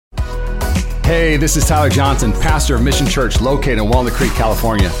Hey, this is Tyler Johnson, pastor of Mission Church located in Walnut Creek,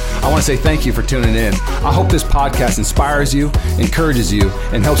 California. I want to say thank you for tuning in. I hope this podcast inspires you, encourages you,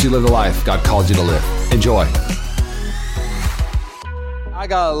 and helps you live the life God called you to live. Enjoy. I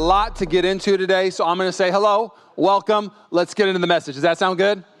got a lot to get into today, so I'm going to say hello, welcome, let's get into the message. Does that sound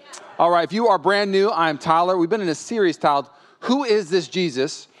good? Yeah. All right, if you are brand new, I'm Tyler. We've been in a series titled, Who is this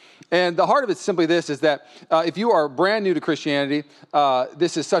Jesus? And the heart of it's simply this, is that if you are brand new to Christianity,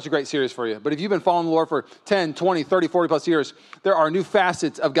 this is such a great series for you. But if you've been following the Lord for 10, 20, 30, 40 plus years, there are new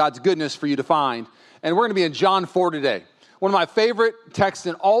facets of God's goodness for you to find. And we're going to be in John 4 today. One of my favorite texts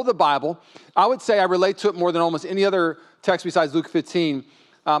in all the Bible. I would say I relate to it more than almost any other text besides Luke 15.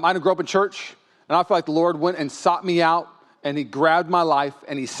 I grew up in church, and I feel like the Lord went and sought me out, and he grabbed my life,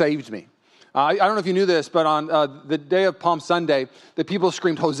 and he saved me. I don't know if you knew this, but on the day of Palm Sunday, the people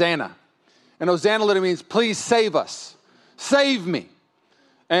screamed, Hosanna. And Hosanna literally means, please save us. Save me.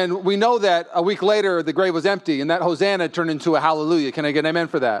 And we know that a week later, the grave was empty, and that Hosanna turned into a hallelujah. Can I get an amen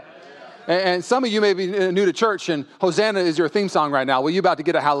for that? And some of you may be new to church, and Hosanna is your theme song right now. Well, you're about to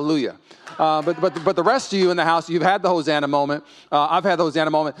get a hallelujah. But the rest of you in the house, you've had the Hosanna moment. I've had the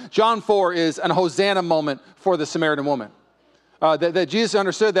Hosanna moment. John 4 is an Hosanna moment for the Samaritan woman. That Jesus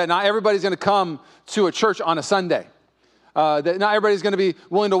understood that not everybody's going to come to a church on a Sunday. That not everybody's going to be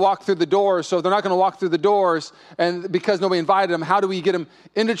willing to walk through the doors. So if they're not going to walk through the doors, and because nobody invited them, how do we get them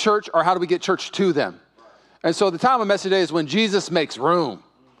into church, or how do we get church to them? And so the time of the message today is when Jesus makes room.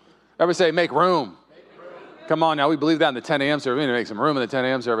 Everybody say, make room. Make room. Come on now, we believe that in the 10 a.m. service. We need to make some room in the 10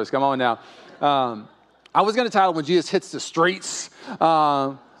 a.m. service. Come on now. I was going to title when Jesus hits the streets.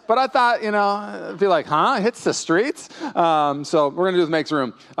 But I thought, I'd be like, hits the streets? So we're going to do the makes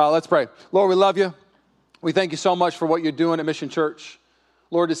room. Let's pray. Lord, we love you. We thank you so much for what you're doing at Mission Church.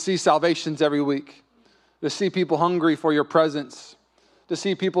 Lord, to see salvations every week, to see people hungry for your presence, to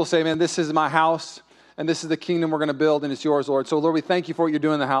see people say, man, this is my house, and this is the kingdom we're going to build, and it's yours, Lord. So, Lord, we thank you for what you're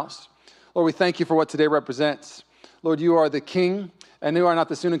doing in the house. Lord, we thank you for what today represents. Lord, you are the King, and you are not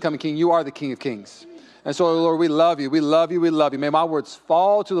the soon-and-coming King. You are the King of Kings. And so, Lord, we love you. We love you. We love you. May my words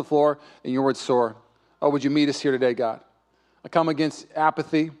fall to the floor and your words soar. Oh, would you meet us here today, God? I come against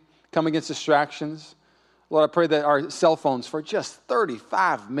apathy, come against distractions. Lord, I pray that our cell phones for just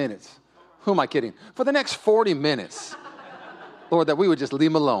 35 minutes, who am I kidding? For the next 40 minutes, Lord, that we would just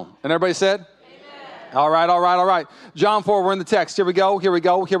leave them alone. And everybody said? Amen. All right. John 4, we're in the text. Here we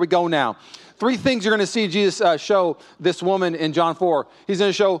go now. 3 things you're going to see Jesus show this woman in John 4. He's going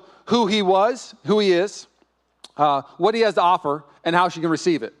to show who he was, who he is, what he has to offer, and how she can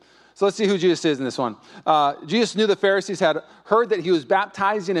receive it. So let's see who Jesus is in this one. Jesus knew the Pharisees had heard that he was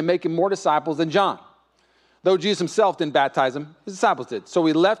baptizing and making more disciples than John. Though Jesus himself didn't baptize him, his disciples did. So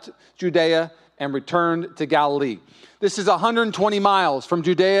he left Judea and returned to Galilee. This is 120 miles from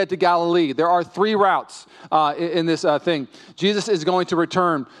Judea to Galilee. There are 3 routes in this thing. Jesus is going to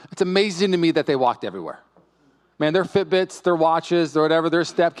return. It's amazing to me that they walked everywhere. Man, their Fitbits, their watches, their whatever, their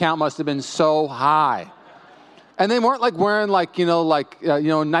step count must have been so high. And they weren't like wearing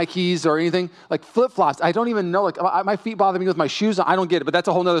Nikes or anything, like flip-flops. I don't even know, my feet bother me with my shoes. I don't get it, but that's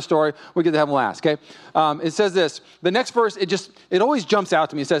a whole nother story. We'll get to heaven last, okay? It says this, the next verse, it always jumps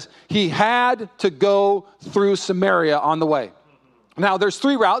out to me. It says, he had to go through Samaria on the way. Now, there's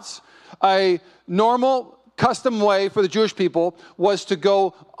 3 routes. A normal custom way for the Jewish people was to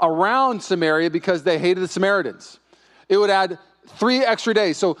go around Samaria because they hated the Samaritans. It would add 3 extra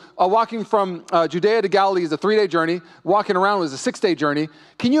days. So walking from Judea to Galilee is a 3-day journey. Walking around was a 6-day journey.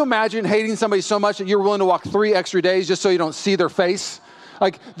 Can you imagine hating somebody so much that you're willing to walk 3 extra days just so you don't see their face?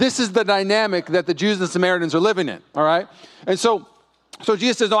 Like, this is the dynamic that the Jews and the Samaritans are living in, all right? And so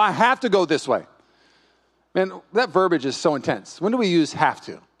Jesus says, no, I have to go this way. Man, that verbiage is so intense. When do we use have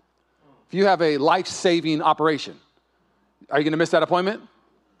to? If you have a life-saving operation, are you going to miss that appointment?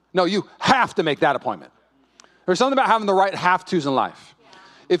 No, you have to make that appointment. There's something about having the right have-tos in life.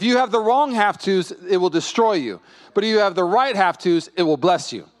 If you have the wrong have-tos, it will destroy you. But if you have the right have-tos, it will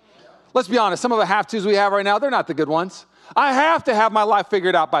bless you. Let's be honest. Some of the have-tos we have right now, they're not the good ones. I have to have my life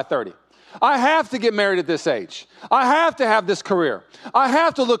figured out by 30. I have to get married at this age. I have to have this career. I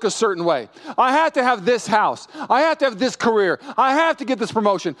have to look a certain way. I have to have this house. I have to have this career. I have to get this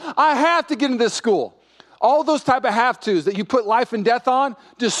promotion. I have to get into this school. All those type of have-tos that you put life and death on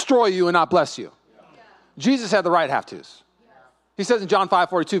destroy you and not bless you. Jesus had the right have-tos. He says in John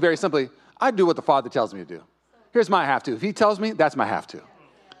 5:42 very simply, I do what the Father tells me to do. Here's my have-to. If he tells me, that's my have-to.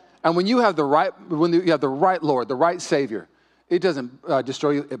 And when you have the right Lord, the right Savior, it doesn't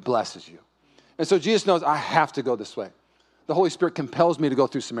destroy you, it blesses you. And so Jesus knows I have to go this way. The Holy Spirit compels me to go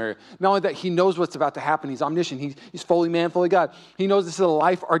through Samaria. Not only that, he knows what's about to happen. He's omniscient. He's fully man, fully God. He knows this is a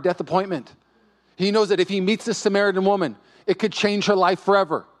life or death appointment. He knows that if he meets this Samaritan woman, it could change her life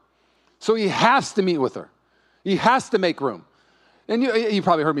forever. So he has to meet with her. He has to make room. And you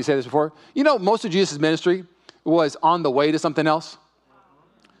probably heard me say this before. You know, most of Jesus' ministry was on the way to something else.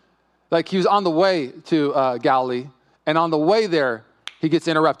 Like he was on the way to Galilee, and on the way there, he gets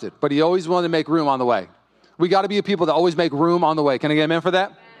interrupted. But he always wanted to make room on the way. We got to be a people that always make room on the way. Can I get amen for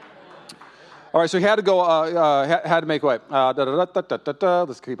that? All right, so he had to go, had to make way.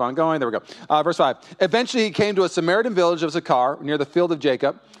 Let's keep on going. There we go. Verse 5. Eventually, he came to a Samaritan village of Sychar, near the field of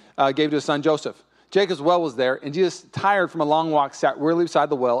Jacob, gave to his son Joseph. Jacob's well was there, and Jesus, tired from a long walk, sat wearily beside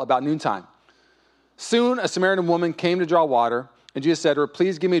the well about noontime. Soon, a Samaritan woman came to draw water, and Jesus said to her,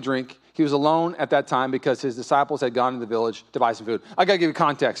 "Please give me a drink." He was alone at that time because his disciples had gone to the village to buy some food. I got to give you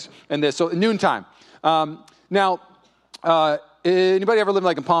context in this. So, noontime. Anybody ever lived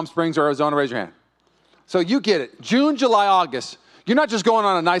like in Palm Springs or Arizona? Raise your hand. So you get it. June, July, August. You're not just going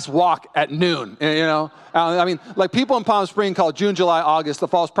on a nice walk at noon, you know. I mean, like people in Palm Springs call June, July, August the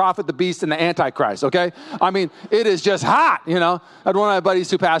false prophet, the beast, and the Antichrist, okay? I mean, it is just hot, you know. I had one of my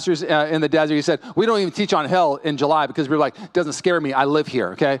buddies who pastors in the desert. He said, we don't even teach on hell in July because we're like, it doesn't scare me. I live here,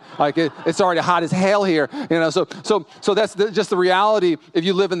 okay? Like it's already hot as hell here, you know. So that's just the reality if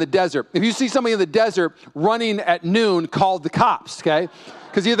you live in the desert. If you see somebody in the desert running at noon, call the cops, okay?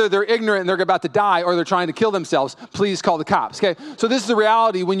 Because either they're ignorant and they're about to die or they're trying to kill themselves. Please call the cops, okay? So this is the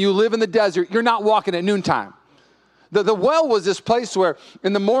reality. When you live in the desert, you're not walking at noontime. The well was this place where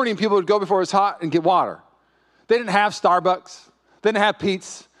in the morning people would go before it was hot and get water. They didn't have Starbucks. They didn't have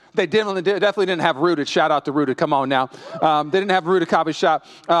Pete's. They definitely didn't have Rooted. Shout out to Rooted. Come on now. They didn't have Rooted Coffee Shop.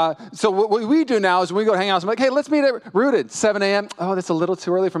 So what we do now is when we go to hang out, I'm like, hey, let's meet at Rooted, 7 a.m. Oh, that's a little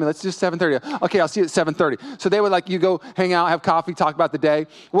too early for me. Let's do 7:30. Okay, I'll see you at 7:30. So they would you go hang out, have coffee, talk about the day.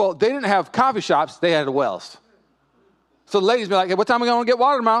 Well, they didn't have coffee shops. They had wells. So the ladies be like, hey, what time are we going to get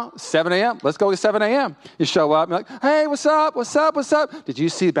water tomorrow? 7 a.m. Let's go at 7 a.m. You show up and you're like, hey, what's up? What's up? What's up? Did you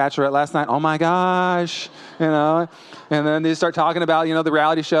see Bachelorette last night? Oh my gosh. You know, and then they start talking about, you know, the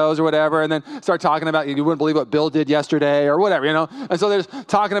reality shows or whatever, and then start talking about, you wouldn't believe what Bill did yesterday or whatever, you know. And so they're just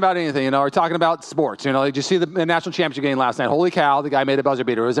talking about anything, you know, or talking about sports. You know, did you see the national championship game last night? Holy cow, the guy made a buzzer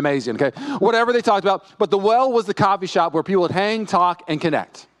beater. It was amazing, okay? Whatever they talked about. But the well was the coffee shop where people would hang, talk, and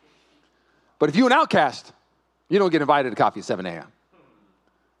connect. But if you're an outcast, you don't get invited to coffee at 7 a.m.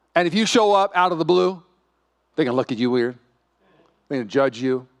 And if you show up out of the blue, they're going to look at you weird. They're going to judge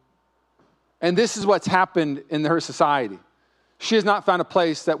you. And this is what's happened in her society. She has not found a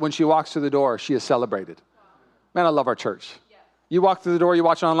place that when she walks through the door, she is celebrated. Man, I love our church. You walk through the door, you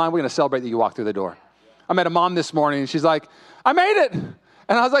watch it online, we're going to celebrate that you walked through the door. I met a mom this morning, and she's like, I made it. And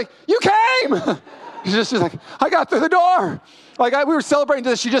I was like, you came. She's like, I got through the door. We were celebrating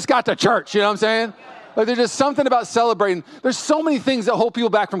that she just got to church. You know what I'm saying? Like there's just something about celebrating. There's so many things that hold people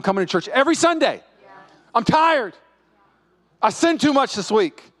back from coming to church every Sunday. I'm tired. I sinned too much this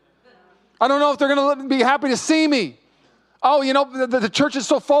week. I don't know if they're going to be happy to see me. Oh, you know, the church is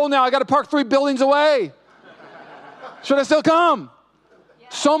so full now. I got to park 3 buildings away. Should I still come?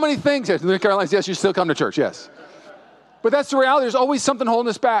 So many things. Yes, Caroline's, yes, you still come to church, yes. But that's the reality. There's always something holding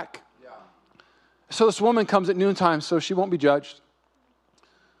us back. So this woman comes at noontime, so she won't be judged.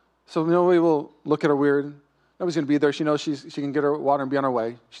 So nobody will look at her weird. Nobody's going to be there. She knows she can get her water and be on her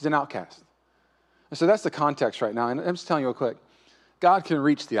way. She's an outcast. And so that's the context right now. And I'm just telling you real quick. God can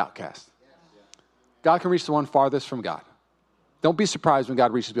reach the outcast. God can reach the one farthest from God. Don't be surprised when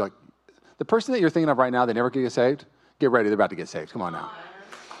God reaches. Be like, the person that you're thinking of right now, they never get saved. Get ready. They're about to get saved. Come on now.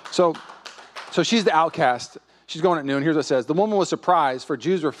 So she's the outcast. She's going at noon. Here's what it says. The woman was surprised, for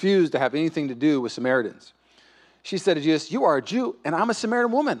Jews refused to have anything to do with Samaritans. She said to Jesus, you are a Jew, and I'm a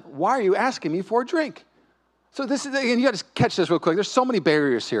Samaritan woman. Why are you asking me for a drink? So this is, and you got to catch this real quick. There's so many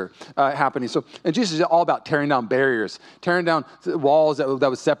barriers here happening. And Jesus is all about tearing down barriers, tearing down walls that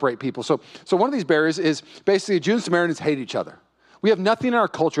would separate people. So one of these barriers is basically Jews and Samaritans hate each other. We have nothing in our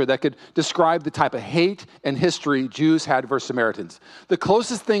culture that could describe the type of hate and history Jews had versus Samaritans. The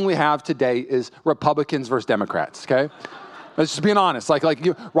closest thing we have today is Republicans versus Democrats, okay? Let's just being honest.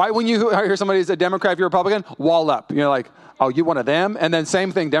 Right when you hear somebody's a Democrat, if you're a Republican, wall up. You're like, oh, you one of them? And then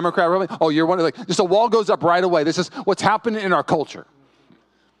same thing, Democrat, Republican. Oh, you're one of just a wall goes up right away. This is what's happening in our culture.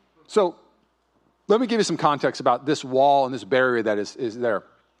 So let me give you some context about this wall and this barrier that is there.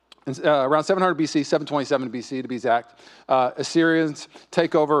 Around 700 BC, 727 BC to be exact, Assyrians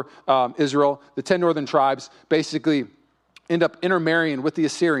take over Israel. The 10 northern tribes basically end up intermarrying with the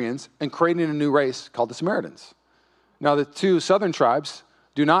Assyrians and creating a new race called the Samaritans. Now, the 2 southern tribes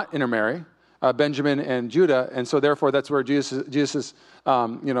do not intermarry, Benjamin and Judah, and so therefore that's where Jesus'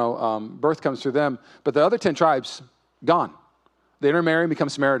 birth comes through them. But the other 10 tribes, gone. They intermarry and become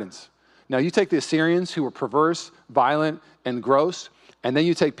Samaritans. Now, you take the Assyrians who were perverse, violent, and gross, and then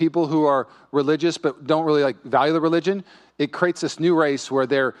you take people who are religious but don't really value the religion. It creates this new race where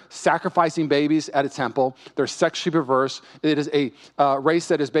they're sacrificing babies at a temple. They're sexually perverse. It is a race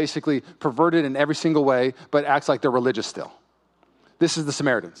that is basically perverted in every single way, but acts like they're religious still. This is the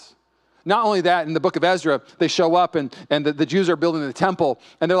Samaritans. Not only that, in the book of Ezra, they show up and the Jews are building the temple,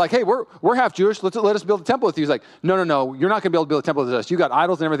 and they're like, hey, we're half Jewish. Let us build a temple with you. He's like, no, you're not going to be able to build a temple with us. You got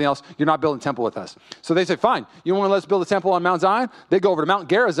idols and everything else. You're not building a temple with us. So they say, fine, you want to let us build a temple on Mount Zion? They go over to Mount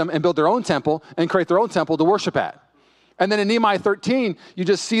Gerizim and build their own temple and create their own temple to worship at. And then in Nehemiah 13, you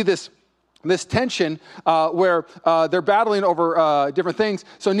just see this tension where they're battling over different things.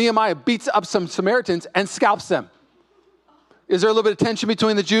 So Nehemiah beats up some Samaritans and scalps them. Is there a little bit of tension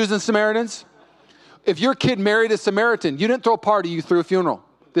between the Jews and Samaritans? If your kid married a Samaritan, you didn't throw a party, you threw a funeral.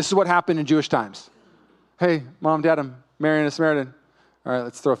 This is what happened in Jewish times. Hey, mom, dad, I'm marrying a Samaritan. All right,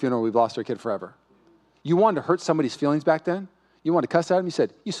 let's throw a funeral. We've lost our kid forever. You wanted to hurt somebody's feelings back then? You wanted to cuss at him? You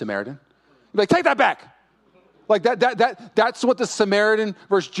said, you Samaritan. You'd be like, take that back. Like that's what the Samaritan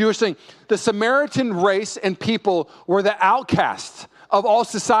versus Jewish thing. The Samaritan race and people were the outcasts of all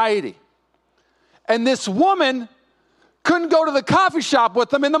society. And this woman couldn't go to the coffee shop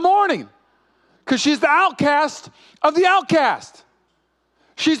with them in the morning because she's the outcast of the outcast.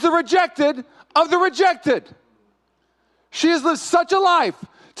 She's the rejected of the rejected. She has lived such a life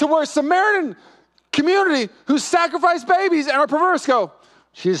to where a Samaritan community who sacrifice babies and are perverse go,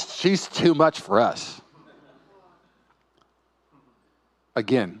 she's too much for us.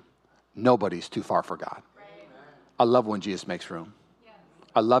 Again, nobody's too far for God. I love when Jesus makes room.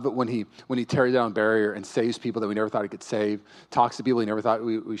 I love it when he tears down a barrier and saves people that we never thought he could save, talks to people we never thought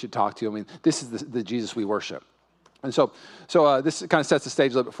we should talk to. I mean, this is the Jesus we worship. And so this kind of sets the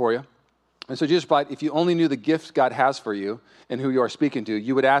stage a little bit for you. And so Jesus replied, if you only knew the gifts God has for you and who you are speaking to,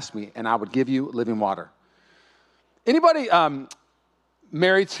 you would ask me, and I would give you living water. Anybody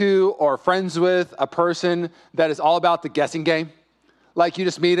married to or friends with a person that is all about the guessing game? Like you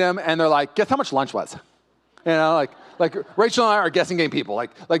just meet them and they're like, guess how much lunch was? You know, like Rachel and I are guessing game people.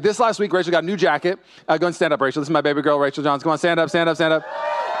 Like this last week, Rachel got a new jacket. Go and stand up, Rachel. This is my baby girl, Rachel Johns. Come on, stand up, stand up, stand up.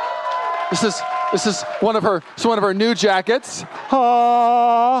 This is one of her new jackets.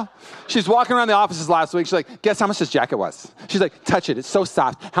 Aww. She's walking around the offices last week. She's like, guess how much this jacket was? She's like, touch it. It's so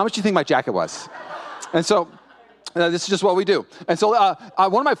soft. How much do you think my jacket was? And so this is just what we do. And so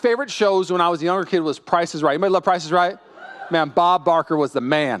one of my favorite shows when I was a younger kid was Price is Right. Anybody love Price is Right? Man, Bob Barker was the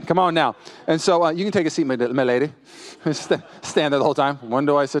man. Come on now. And so you can take a seat, my lady. Stand there the whole time. When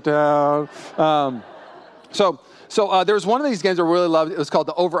do I sit down? So there was one of these games I really loved. It was called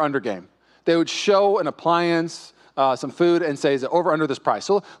the over-under game. They would show an appliance, some food, and say, is it over under this price?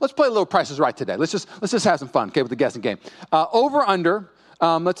 So let's play a little Price is Right today. Let's just have some fun, okay, with the guessing game. Over under.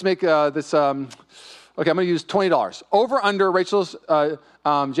 Let's make this. Okay, I'm going to use $20. Over under Rachel's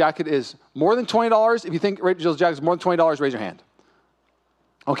jacket is more than $20. If you think Rachel's jacket is more than $20, raise your hand.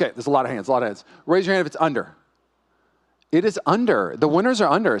 Okay, there's a lot of hands, Raise your hand if it's under. It is under. The winners are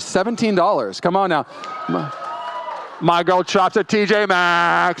under. $17. Come on now. My girl chops at TJ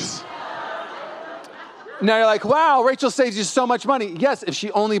Maxx. Now you're like, wow, Rachel saves you so much money. Yes, if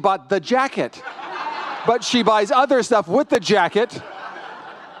she only bought the jacket. But she buys other stuff with the jacket.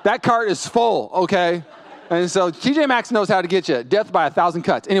 That cart is full, okay? And so TJ Maxx knows how to get you. Death by 1,000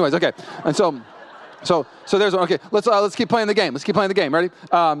 cuts. Anyways, okay. And so there's one. Okay, let's keep playing the game. Let's keep playing the game. Ready?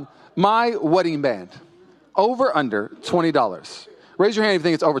 My wedding band. Over, under, $20. Raise your hand if you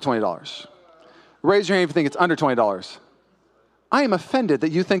think it's over $20. Raise your hand if you think it's under $20. I am offended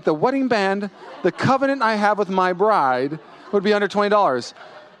that you think the wedding band, the covenant I have with my bride, would be under $20.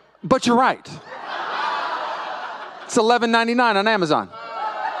 But you're right. It's $11.99 on Amazon.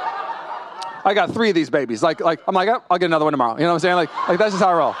 I got 3 of these babies. I'm like, oh, I'll get another one tomorrow. You know what I'm saying? Like that's just how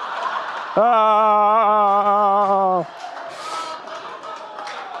I roll.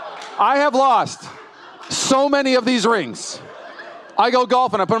 I have lost so many of these rings. I go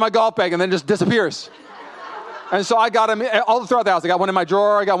golfing, I put in my golf bag, and then it just disappears. And so I got them all throughout the house. I got one in my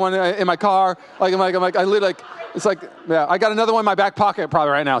drawer. I got one in my car. I literally, it's like, yeah, I got another one in my back pocket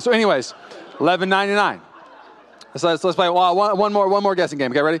probably right now. So anyways, $11.99. So let's play one more guessing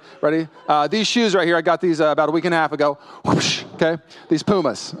game. Okay, ready? These shoes right here, I got these about a week and a half ago. Whoosh, okay, these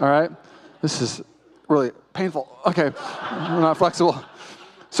Pumas. All right, this is really painful. Okay, I'm not flexible.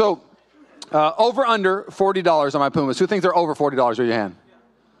 So over under $40 on my Pumas. Who thinks they're over $40? Raise your hand.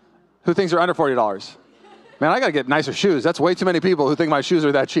 Who thinks they're under $40? Man, I gotta get nicer shoes. That's way too many people who think my shoes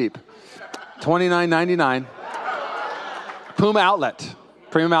are that cheap. $29.99. Puma outlet,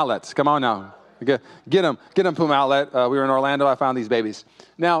 premium outlets. Come on now. Get them, Puma outlet. We were in Orlando. I found these babies.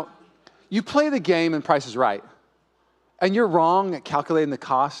 Now, you play the game and Price is Right, and you're wrong at calculating the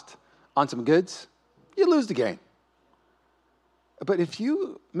cost on some goods, you lose the game. But if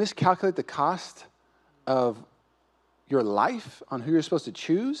you miscalculate the cost of your life on who you're supposed to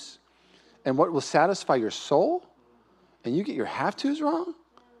choose and what will satisfy your soul, and you get your have-tos wrong,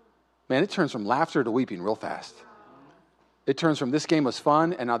 man, it turns from laughter to weeping real fast. It turns from this game was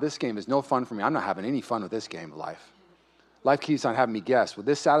fun, and now this game is no fun for me. I'm not having any fun with this game of life. Life keeps on having me guess. Will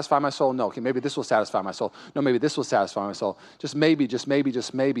this satisfy my soul? No. Okay, maybe this will satisfy my soul. No, maybe this will satisfy my soul. Just maybe,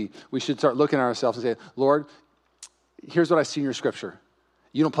 we should start looking at ourselves and say, Lord, here's what I see in your scripture.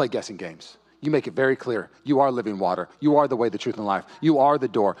 You don't play guessing games. You make it very clear. You are living water. You are the way, the truth, and life. You are the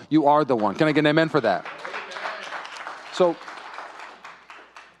door. You are the one. Can I get an amen for that? So,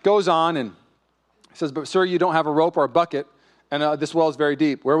 goes on and says, but sir, you don't have a rope or a bucket, and this well is very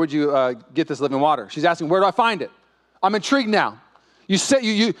deep. Where would you get this living water? She's asking, where do I find it? I'm intrigued now. You said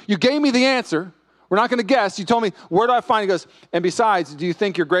you gave me the answer. We're not going to guess. You told me, where do I find it? He goes, and besides, do you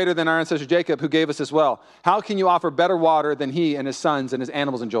think you're greater than our ancestor Jacob, who gave us this well? How can you offer better water than he and his sons and his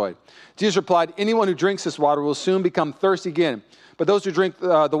animals enjoyed? Jesus replied, anyone who drinks this water will soon become thirsty again. But those who drink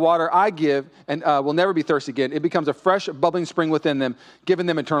the water I give and will never be thirsty again. It becomes a fresh, bubbling spring within them, giving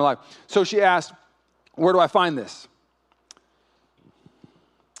them eternal life. So she asked, where do I find this?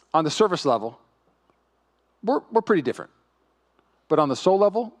 On the surface level, we're pretty different. But on the soul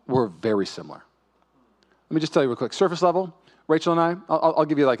level, we're very similar. Let me just tell you real quick. Surface level, Rachel and I, I'll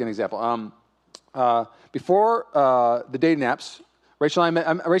give you like an example. Before the dating apps, Rachel and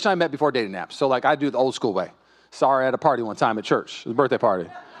I met before dating apps. So like I do the old school way. Saw her at a party one time at church. It was a birthday party.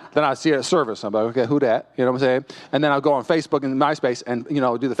 Then I see her at service. I'm like, okay, who that? You know what I'm saying? And then I'll go on Facebook and MySpace and,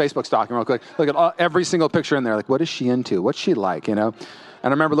 do the Facebook stalking real quick. Look at every single picture in there. Like, what is she into? What's she like, And I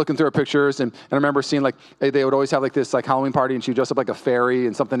remember looking through her pictures, and I remember seeing, like, they would always have, like, this, like, Halloween party, and she would dress up like a fairy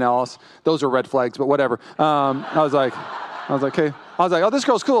and something else. Those are red flags, but whatever. I was like, okay. I was like, oh, this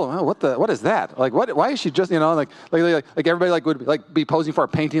girl's cool. Oh, what is that? Like, why is she just, like everybody, like, would, like, be posing for a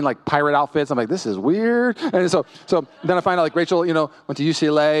painting, like, pirate outfits. I'm like, this is weird. And so then I find out, like, Rachel, went to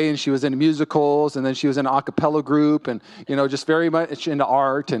UCLA, and she was in musicals, and then she was in an a cappella group, and, just very much into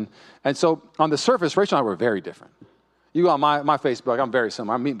art. And so on the surface, Rachel and I were very different. You go on my Facebook, I'm very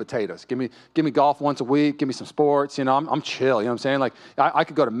similar. I'm meat and potatoes. Give me golf once a week. Give me some sports. I'm chill. You know what I'm saying? Like, I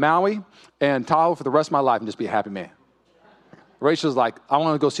could go to Maui and Tahoe for the rest of my life and just be a happy man. Rachel's like, I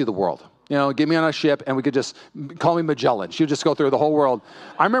want to go see the world. Get me on a ship and we could just call me Magellan. She would just go through the whole world.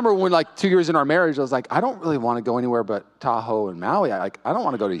 I remember when, like, 2 years in our marriage, I was like, I don't really want to go anywhere but Tahoe and Maui. I don't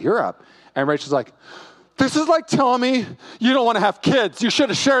want to go to Europe. And Rachel's like, this is like telling me you don't want to have kids. You should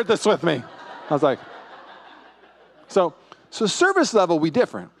have shared this with me. I was like, So surface level, we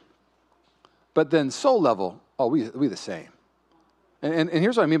different. But then soul level, we the same. And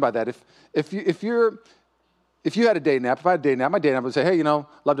here's what I mean by that. If you had a dating app, if I had a dating app, my dating app would say, hey,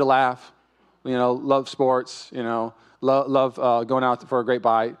 love to laugh, love sports, love going out for a great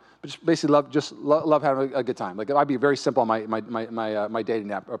bite, but just basically love having a good time. Like, I'd be very simple on my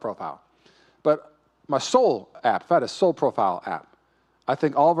dating app profile. But my soul app, if I had a soul profile app, I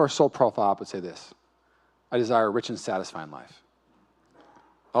think all of our soul profile app would say this: I desire a rich and satisfying life.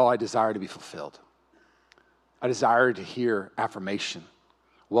 Oh, I desire to be fulfilled. I desire to hear affirmation.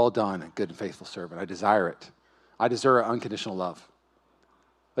 Well done, good and faithful servant. I desire it. I deserve unconditional love.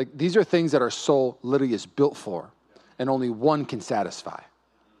 Like, these are things that our soul literally is built for, and only one can satisfy.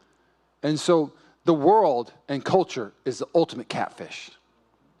 And so the world and culture is the ultimate catfish.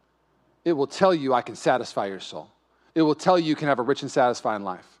 It will tell you I can satisfy your soul. It will tell you can have a rich and satisfying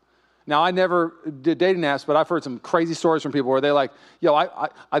life. Now, I never did dating apps, but I've heard some crazy stories from people where they're like, yo,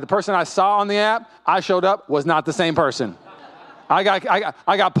 the person I saw on the app, I showed up, was not the same person. I got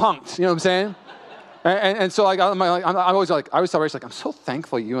punked, you know what I'm saying? And so, like, I always tell Rachel, like, I'm so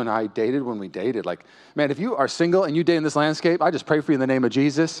thankful you and I dated when we dated. Like, man, if you are single and you date in this landscape, I just pray for you in the name of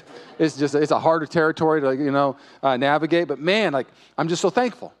Jesus. It's a harder territory to, navigate. But man, like, I'm just so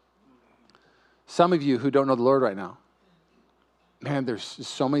thankful. Some of you who don't know the Lord right now, man, there's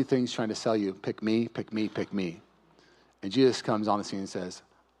so many things trying to sell you. Pick me, pick me, pick me. And Jesus comes on the scene and says,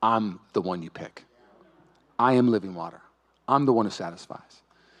 I'm the one you pick. I am living water. I'm the one who satisfies.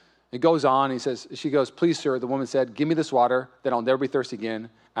 It goes on. She goes, please, sir, the woman said, give me this water, then I'll never be thirsty again,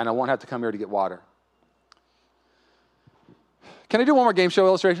 and I won't have to come here to get water. Can I do one more game show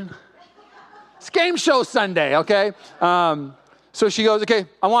illustration? It's Game Show Sunday, okay? So she goes, okay,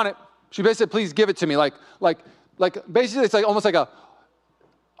 I want it. She basically said, please give it to me. Like basically it's like almost like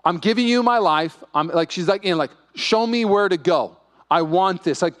I'm giving you my life. She's like, show me where to go. I want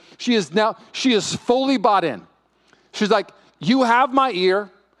this. Like, she is fully bought in. She's like, you have my ear.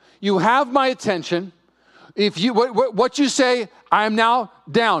 You have my attention. If you what you say, I am now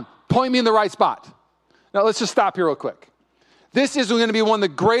down. Point me in the right spot. Now let's just stop here real quick. This is going to be one of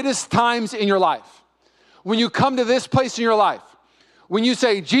the greatest times in your life. When you come to this place in your life, when you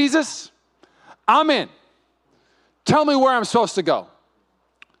say, Jesus, I'm in. Tell me where I'm supposed to go.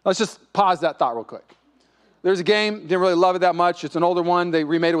 Let's just pause that thought real quick. There's a game, didn't really love it that much. It's an older one. They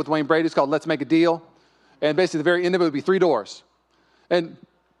remade it with Wayne Brady. It's called Let's Make a Deal. And basically the very end of it would be 3 doors. And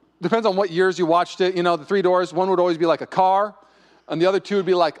depends on what years you watched it. You know, the 3 doors, one would always be like a car, and the other 2 would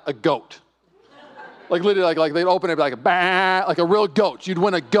be like a goat. Like literally, like they'd open it like a bah, like a real goat. You'd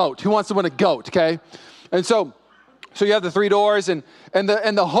win a goat. Who wants to win a goat? Okay, and so you have the 3 doors, and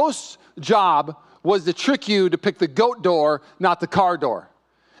the host's job was to trick you to pick the goat door, not the car door.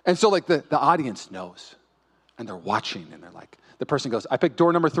 And so like the audience knows, and they're watching, and they're like, the person goes, I picked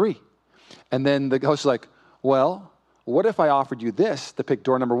door number 3, and then the host is like, well, what if I offered you this to pick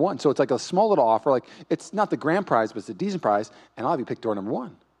door number 1? So it's like a small little offer, like it's not the grand prize, but it's a decent prize, and I'll have you pick door number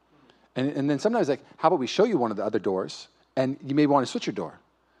 1. And then sometimes like, how about we show you one of the other doors, and you may want to switch your door.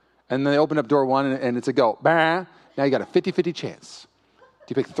 And then they open up door 1, and it's a go. Bah! Now you got a 50-50 chance. Do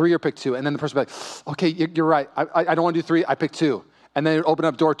you pick 3 or pick 2? And then the person will be like, okay, you're right. I don't want to do 3. I pick 2. And then open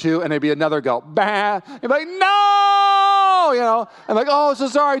up door 2, and there'd be another go. Bah! You'd be like, no! You know? And like, oh, so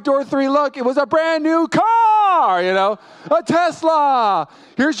sorry, door 3, look, it was a brand new car, you know? A Tesla.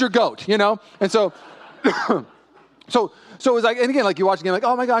 Here's your goat, you know? And so, so it was like, and again, like you watch the game, like,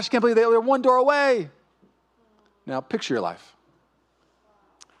 oh my gosh, I can't believe they were 1 door away. Now, picture your life.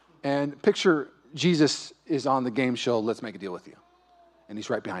 And picture Jesus is on the game show, Let's Make a Deal with You. And he's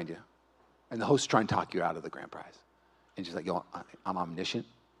right behind you. And the host is trying to talk you out of the grand prize. And she's like, yo, I'm omniscient.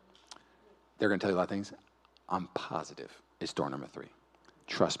 They're going to tell you a lot of things. I'm positive it's door number 3.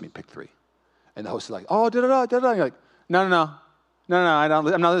 Trust me, pick 3. And the host is like, oh, da-da-da. You're like, no, I'm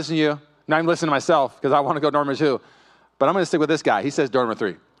not listening to you. Now I'm listening to myself because I want to go door number 2. But I'm going to stick with this guy. He says door number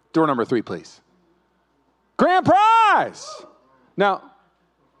 3. Door number 3, please. Grand prize. Now,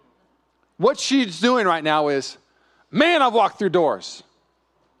 what she's doing right now is, man, I've walked through doors.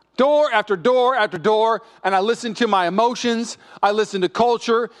 Door after door after door, and I listened to my emotions, I listened to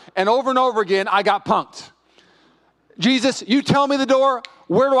culture, and over again, I got punked. Jesus, you tell me the door,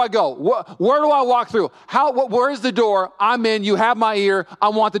 where do I go? Where do I walk through? Where is the door? I'm in, you have my ear, I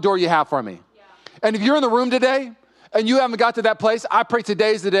want the door you have for me. Yeah. And if you're in the room today, and you haven't got to that place, I pray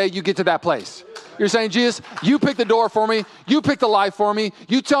today's the day you get to that place. You're saying, Jesus, you pick the door for me, you pick the life for me,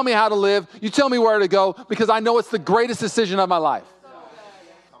 you tell me how to live, you tell me where to go, because I know it's the greatest decision of my life.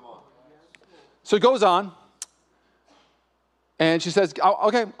 So it goes on, and she says,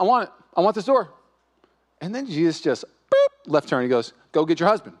 okay, I want it. I want this door. And then Jesus just, boop, left turn. He goes, go get your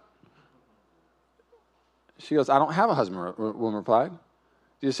husband. She goes, I don't have a husband, woman replied.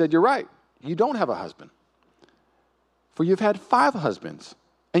 Jesus said, you're right. You don't have a husband. For you've had 5 husbands,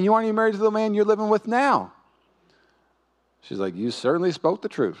 and you aren't even married to the man you're living with now. She's like, you certainly spoke the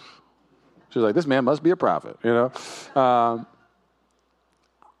truth. She's like, this man must be a prophet, you know.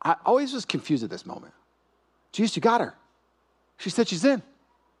 I always was confused at this moment. Jesus, you got her. She said she's in.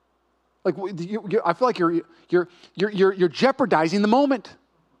 Like I feel like you're jeopardizing the moment.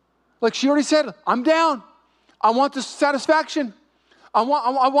 Like she already said, I'm down. I want this satisfaction. I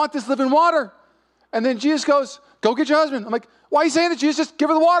want this living water. And then Jesus goes, go get your husband. I'm like, why are you saying that, Jesus? Just give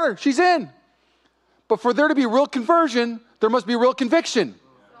her the water. She's in. But for there to be real conversion, there must be real conviction.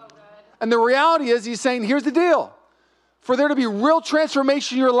 And the reality is, he's saying, here's the deal. For there to be real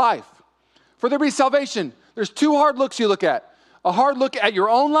transformation in your life, for there to be salvation, there's 2 hard looks you look at. A hard look at your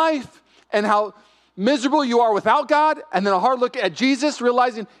own life and how miserable you are without God, and then a hard look at Jesus,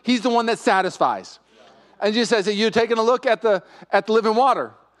 realizing he's the one that satisfies. And Jesus says, you're taking a look at the living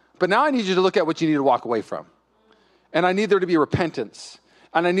water, but now I need you to look at what you need to walk away from. And I need there to be repentance,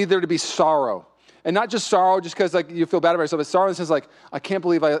 and I need there to be sorrow. And not just sorrow just because like you feel bad about yourself, but sorrow in the sense like, I can't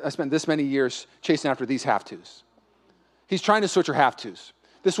believe I spent this many years chasing after these have-tos. He's trying to switch her have-tos.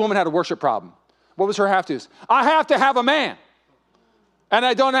 This woman had a worship problem. What was her have-tos? I have to have a man. And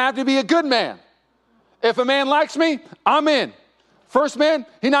I don't have to be a good man. If a man likes me, I'm in. First man,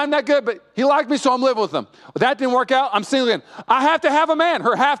 he's not that good, but he liked me, so I'm living with him. Well, that didn't work out. I'm single again. I have to have a man.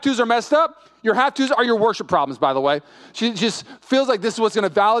 Her have-tos are messed up. Your have-tos are your worship problems, by the way. She just feels like this is what's going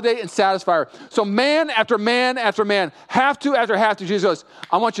to validate and satisfy her. So man after man after man, have-to after have-to, Jesus goes,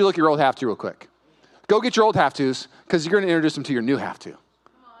 I want you to look at your old have-to real quick. Go get your old have-tos, because you're going to introduce them to your new have-to.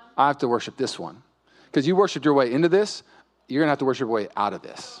 I have to worship this one. Because you worshiped your way into this, you're going to have to worship your way out of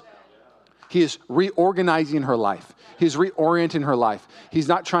this. He is reorganizing her life. He's reorienting her life. He's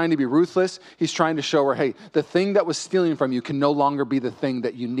not trying to be ruthless. He's trying to show her, hey, the thing that was stealing from you can no longer be the thing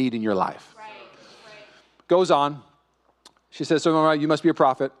that you need in your life. Right. Goes on. She says, so you must be a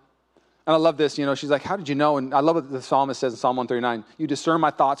prophet. And I love this, she's like, how did you know? And I love what the psalmist says in Psalm 139. You discern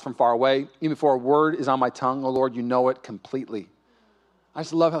my thoughts from far away. Even before a word is on my tongue, O Lord, you know it completely. I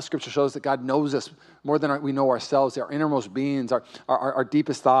just love how Scripture shows that God knows us more than we know ourselves, our innermost beings, our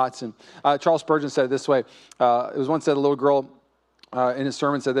deepest thoughts. And Charles Spurgeon said it this way. It was once said, a little girl in his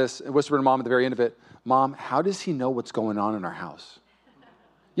sermon said this, and whispered to mom at the very end of it, Mom, how does he know what's going on in our house?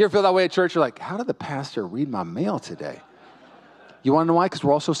 You ever feel that way at church? You're like, how did the pastor read my mail today? You want to know why? Because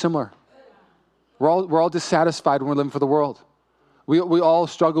we're all so similar. We're all dissatisfied when we're living for the world. We all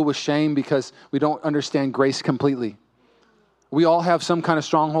struggle with shame because we don't understand grace completely. We all have some kind of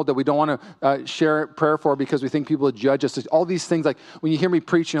stronghold that we don't want to share prayer for because we think people will judge us. All these things, like when you hear me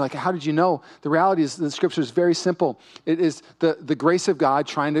preach, you're like, how did you know? The reality is the Scripture is very simple. It is the grace of God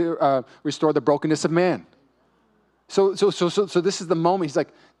trying to restore the brokenness of man. So this is the moment. He's like,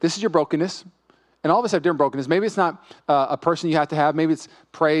 this is your brokenness. And all of us have different brokenness. Maybe it's not a person you have to have. Maybe it's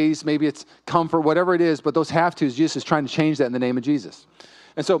praise. Maybe it's comfort, whatever it is. But those have to's, Jesus is trying to change that in the name of Jesus.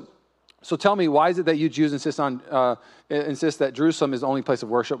 And so tell me, why is it that you Jews insist that Jerusalem is the only place of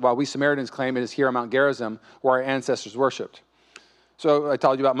worship, while we Samaritans claim it is here on Mount Gerizim where our ancestors worshipped? So I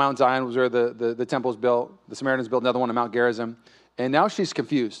told you about Mount Zion, was where the temple was built. The Samaritans built another one at Mount Gerizim. And now she's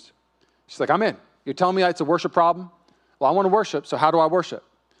confused. She's like, I'm in. You're telling me it's a worship problem? Well, I want to worship, so how do I worship?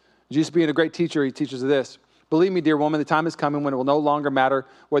 Jesus, being a great teacher, he teaches this. Believe me, dear woman, the time is coming when it will no longer matter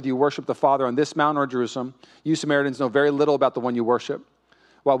whether you worship the Father on this mountain or Jerusalem. You Samaritans know very little about the one you worship,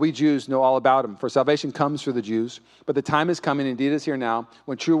 while we Jews know all about him. For salvation comes through the Jews, but the time is coming, indeed is here now,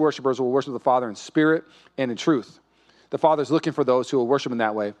 when true worshipers will worship the Father in spirit and in truth. The Father is looking for those who will worship him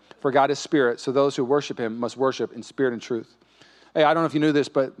that way. For God is spirit, so those who worship him must worship in spirit and truth. Hey, I don't know if you knew this,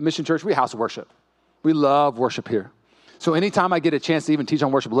 but Mission Church, we're a house of worship. We love worship here. So anytime I get a chance to even teach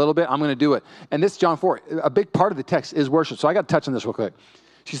on worship a little bit, I'm going to do it. And this, John 4, a big part of the text is worship. So I got to touch on this real quick.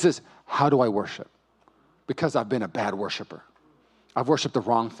 She says, how do I worship? Because I've been a bad worshiper. I've worshiped the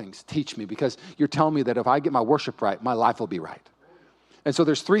wrong things. Teach me, because you're telling me that if I get my worship right, my life will be right. And so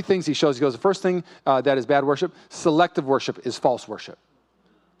there's three things he shows. He goes, the first thing that is bad worship, selective worship is false worship.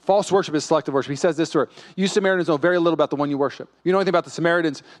 False worship is selective worship. He says this to her, you Samaritans know very little about the one you worship. You know anything about the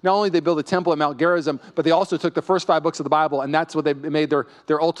Samaritans? Not only did they build a temple at Mount Gerizim, but they also took the first 5 books of the Bible, and that's what they made their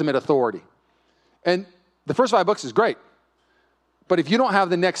ultimate authority. And the first 5 books is great. But if you don't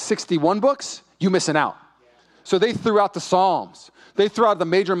have the next 61 books, you're missing out. So they threw out the Psalms. They threw out the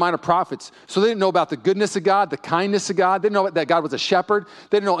major and minor prophets. So they didn't know about the goodness of God, the kindness of God. They didn't know that God was a shepherd.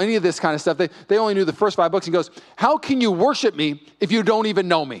 They didn't know any of this kind of stuff. They only knew the first 5 books. He goes, how can you worship me if you don't even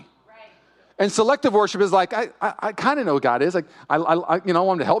know me? Right. And selective worship is like, I kind of know who God is. Like, I want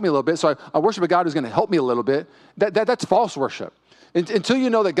him to help me a little bit. So I worship a God who's going to help me a little bit. That's false worship. Until you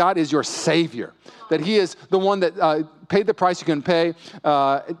know that God is your Savior, that he is the one that paid the price you couldn't pay,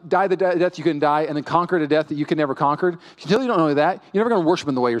 died the death you couldn't die, and then conquered a death that you could never conquer. Until you don't know that, you're never going to worship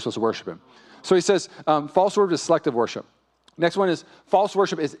him the way you're supposed to worship him. So he says, false worship is selective worship. Next one is false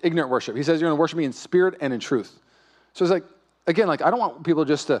worship is ignorant worship. He says you're going to worship me in spirit and in truth. So it's like, again, like I don't want people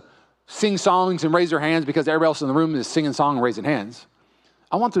just to sing songs and raise their hands because everybody else in the room is singing song and raising hands.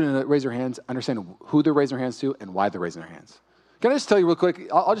 I want them to raise their hands, understand who they're raising their hands to and why they're raising their hands. Can I just tell you real quick?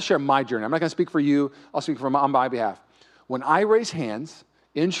 I'll just share my journey. I'm not going to speak for you. I'll speak on my behalf. When I raise hands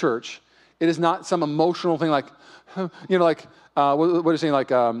in church, it is not some emotional thing like, what are you saying? Like,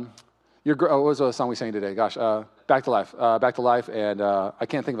 what was the song we sang today? Gosh, Back to Life. Back to Life, and I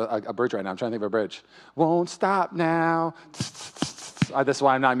can't think of a bridge right now. I'm trying to think of a bridge. Won't stop now. That's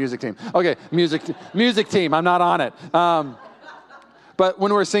why I'm not a music team. Okay, music team. I'm not on it. But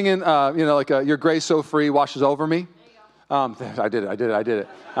when we're singing, Your Grace So Free Washes Over Me. I did it.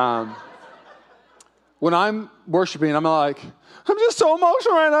 When I'm worshiping, I'm like, I'm just so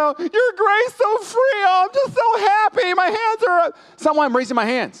emotional right now. Your grace so free. Oh, I'm just so happy. My hands are up. It's not why I'm raising my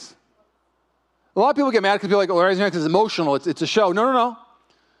hands. A lot of people get mad because people are like, raising your hands is emotional. It's a show. No.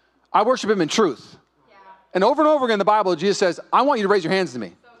 I worship him in truth. Yeah. And over again in the Bible, Jesus says, I want you to raise your hands to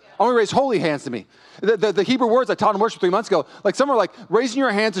me. I want you to raise holy hands to me. The Hebrew words I taught in worship 3 months ago, like some are like raising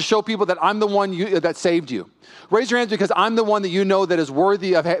your hands to show people that I'm the one that saved you. Raise your hands because I'm the one that you know that is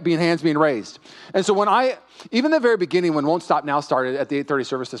worthy of hands being raised. And so even the very beginning when Won't Stop Now started at the 8:30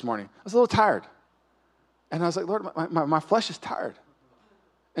 service this morning, I was a little tired. And I was like, Lord, my flesh is tired.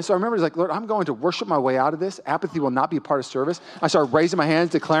 And so I remember, Lord, I'm going to worship my way out of this. Apathy will not be a part of service. I started raising my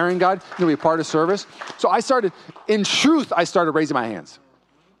hands, declaring God, you'll be a part of service. So in truth, I started raising my hands.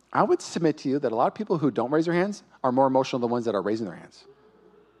 I would submit to you that a lot of people who don't raise their hands are more emotional than the ones that are raising their hands.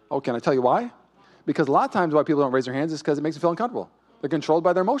 Oh, can I tell you why? Because a lot of times why people don't raise their hands is because it makes them feel uncomfortable. They're controlled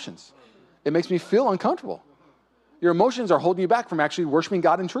by their emotions. It makes me feel uncomfortable. Your emotions are holding you back from actually worshiping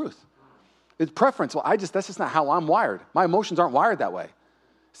God in truth. It's preference. Well, that's just not how I'm wired. My emotions aren't wired that way.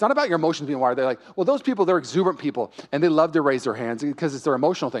 It's not about your emotions being wired. They're like, well, those people, they're exuberant people, and they love to raise their hands because it's their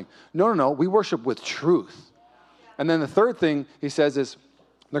emotional thing. No. We worship with truth. And then the third thing he says is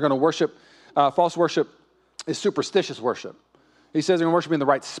they're going to worship, false worship is superstitious worship. He says they're going to worship in the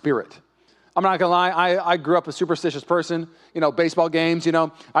right spirit. I'm not going to lie, I grew up a superstitious person. Baseball games,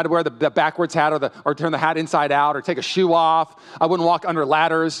 I'd wear the backwards hat or turn the hat inside out or take a shoe off. I wouldn't walk under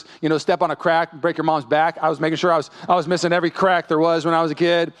ladders, step on a crack, break your mom's back. I was making sure I was missing every crack there was when I was a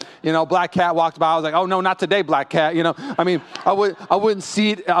kid. Black cat walked by. I was like, oh, no, not today, black cat. I wouldn't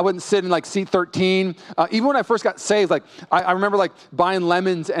sit in like seat 13. Even when I first got saved, I remember buying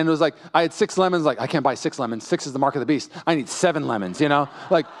lemons, and it was like, I had 6 lemons. I can't buy 6 lemons. 6 is the mark of the beast. I need 7 lemons,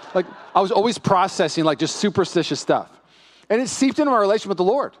 I was always processing just superstitious stuff. And it seeped into my relationship with the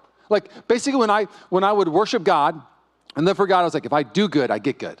Lord. Basically when I would worship God and live for God, I was like, if I do good, I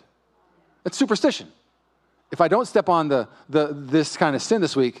get good. That's superstition. If I don't step on this kind of sin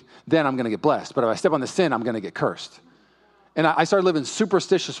this week, then I'm going to get blessed. But if I step on the sin, I'm going to get cursed. And I started living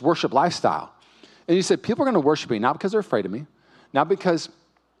superstitious worship lifestyle. And he said, people are going to worship me, not because they're afraid of me, not because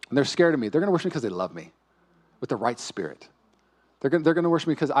they're scared of me. They're going to worship me because they love me with the right spirit. They're going to worship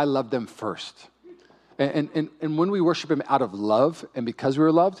me because I love them first. And when we worship him out of love and because we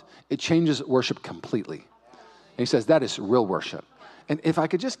were loved, it changes worship completely. And he says that is real worship. And if I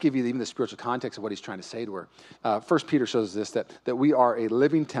could just give you even the spiritual context of what he's trying to say to her. 1 Peter shows us this, that we are a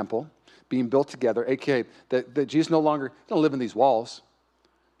living temple being built together, a.k.a. that Jesus no longer doesn't live in these walls.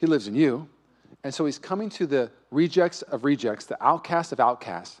 He lives in you. And so he's coming to the rejects of rejects, the outcasts of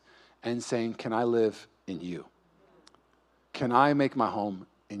outcasts, and saying, can I live in you? Can I make my home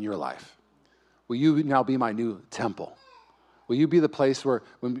in your life? Will you now be my new temple? Will you be the place where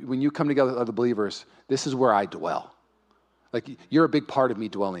when you come together with other believers, this is where I dwell? You're a big part of me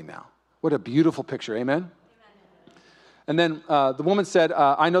dwelling now. What a beautiful picture, amen? And then the woman said,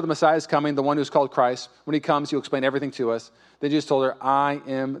 I know the Messiah is coming, the one who's called Christ. When he comes, he'll explain everything to us. Then Jesus told her, I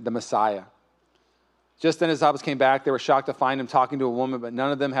am the Messiah. Just then his disciples came back. They were shocked to find him talking to a woman, but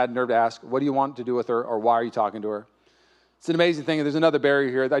none of them had nerve to ask, what do you want to do with her, or why are you talking to her? It's an amazing thing. There's another barrier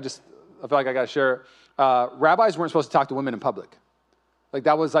here that I feel like I got to share. Rabbis weren't supposed to talk to women in public.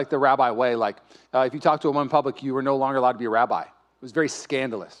 That was the rabbi way. If you talk to a woman in public, you were no longer allowed to be a rabbi. It was very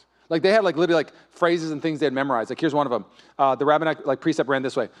scandalous. They had literally phrases and things they had memorized. Here's one of them. The rabbinic precept ran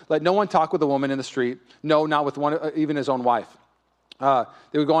this way. Let no one talk with a woman in the street. No, not with one, even his own wife.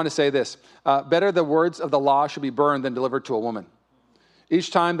 They would go on to say this. Better the words of the law should be burned than delivered to a woman.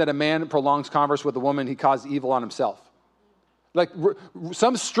 Each time that a man prolongs converse with a woman, he causes evil on himself.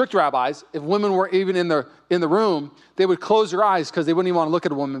 Some strict rabbis, if women were even in the room, they would close their eyes because they wouldn't even want to look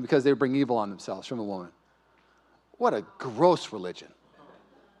at a woman because they would bring evil on themselves from a woman. What a gross religion.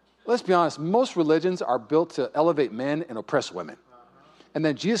 Let's be honest, most religions are built to elevate men and oppress women. And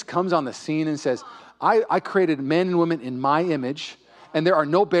then Jesus comes on the scene and says, I created men and women in my image, and there are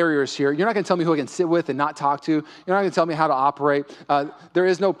no barriers here. You're not going to tell me who I can sit with and not talk to. You're not going to tell me how to operate. There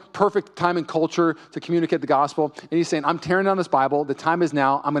is no perfect time and culture to communicate the gospel. And he's saying, I'm tearing down this Bible. The time is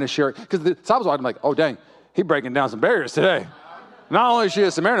now. I'm going to share it. Because the disciples are like, oh, dang, he's breaking down some barriers today. Not only is she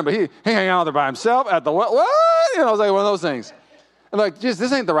a Samaritan, but he hanging out there by himself at the what? It was like one of those things. And Jesus,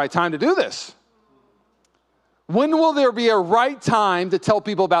 this ain't the right time to do this. When will there be a right time to tell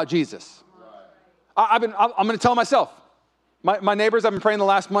people about Jesus? I'm going to tell myself. My neighbors, I've been praying the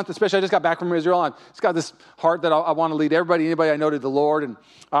last month, especially I just got back from Israel. I've just got this heart that I want to lead anybody I know to the Lord. And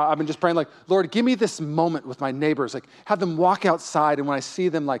I've been just praying Lord, give me this moment with my neighbors. Have them walk outside. And when I see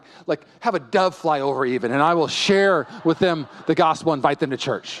them, have a dove fly over even. And I will share with them the gospel, invite them to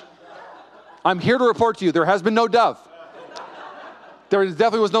church. I'm here to report to you, there has been no dove. There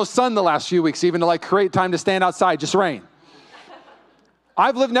definitely was no sun the last few weeks, even to create time to stand outside, just rain.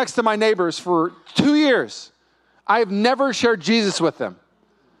 I've lived next to my neighbors for 2 years. I have never shared Jesus with them.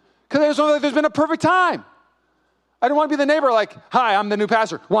 Because there's been a perfect time. I don't want to be the neighbor hi, I'm the new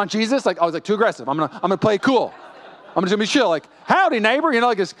pastor. Want Jesus? I was too aggressive. I'm gonna play cool. I'm just gonna be chill. Howdy, neighbor.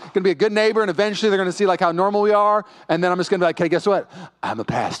 It's gonna be a good neighbor, and eventually they're gonna see how normal we are. And then I'm just gonna be hey, guess what? I'm a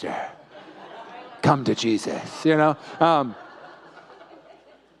pastor. Come to Jesus, And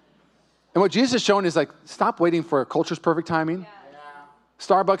what Jesus is showing is stop waiting for a culture's perfect timing.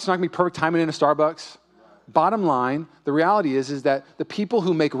 Starbucks is not gonna be perfect timing in a Starbucks. Bottom line, the reality is that the people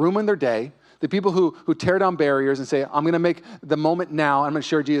who make room in their day, The people who tear down barriers and say, I'm going to make the moment now, I'm going to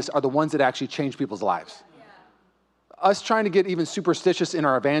share Jesus, are the ones that actually change people's lives. Yeah. Us trying to get even superstitious in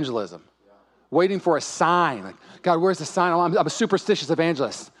our evangelism, waiting for a sign. Like, God, where's the sign? I'm a superstitious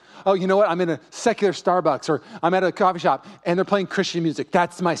evangelist. Oh, you know what? I'm in a secular Starbucks, or I'm at a coffee shop and they're playing Christian music.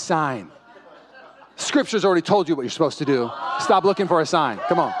 That's my sign. Scripture's already told you what you're supposed to do. Stop looking for a sign.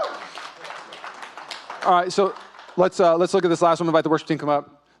 Come on. All right, so let's look at this last one. Invite the worship team to come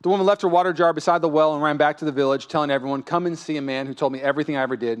up. The woman left her water jar beside the well and ran back to the village, telling everyone, come and see a man who told me everything I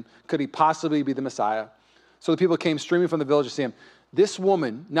ever did. Could he possibly be the Messiah? So the people came streaming from the village to see him. This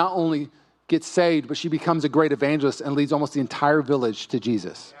woman not only gets saved, but she becomes a great evangelist and leads almost the entire village to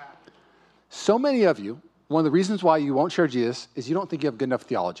Jesus. So many of you, one of the reasons why you won't share Jesus is you don't think you have good enough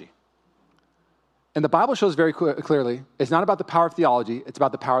theology. And the Bible shows very clearly, it's not about the power of theology, it's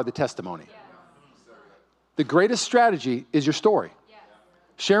about the power of the testimony. Yeah. The greatest strategy is your story. Yeah.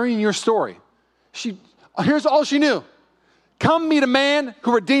 Sharing your story. Here's all she knew. Come meet a man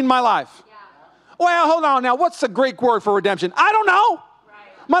who redeemed my life. Yeah. Well, hold on now. What's the Greek word for redemption? I don't know.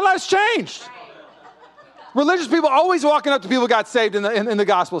 Right. My life's changed. Right. Religious people always walking up to people who got saved in the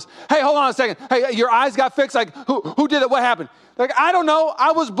Gospels. Hey, hold on a second. Hey, your eyes got fixed. Like, who did it? What happened? Like, I don't know.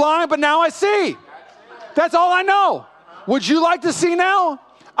 I was blind, but now I see. That's all I know. Would you like to see now?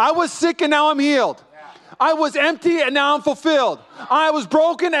 I was sick and now I'm healed. I was empty and now I'm fulfilled. I was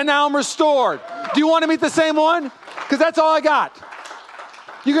broken and now I'm restored. Do you want to meet the same one? Because that's all I got.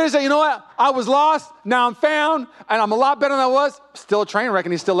 You're going to say, you know what? I was lost, now I'm found, and I'm a lot better than I was. Still a train wreck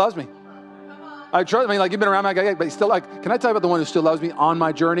and he still loves me. I trust me, like you've been around my guy, but he's still like, can I tell you about the one who still loves me on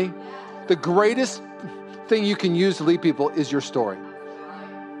my journey? The greatest thing you can use to lead people is your story.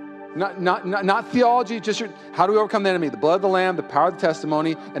 Not theology, just how do we overcome the enemy? The blood of the Lamb, the power of the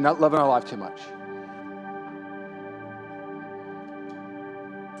testimony, and not loving our life too much.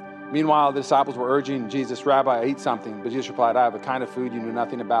 Meanwhile, the disciples were urging Jesus, Rabbi, eat something. But Jesus replied, I have a kind of food you knew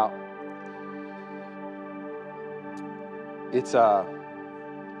nothing about. You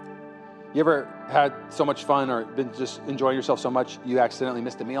ever had so much fun or been just enjoying yourself so much you accidentally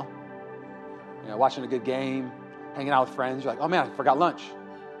missed a meal? You know, watching a good game, hanging out with friends, you're like, oh man, I forgot lunch.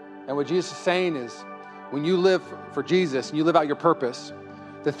 And what Jesus is saying is, when you live for Jesus and you live out your purpose,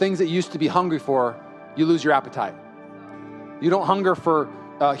 the things that you used to be hungry for, you lose your appetite. You don't hunger for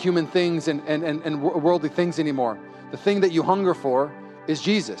human things and worldly things anymore. The thing that you hunger for is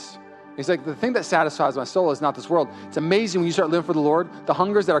Jesus. He's like, the thing that satisfies my soul is not this world. It's amazing when you start living for the Lord, the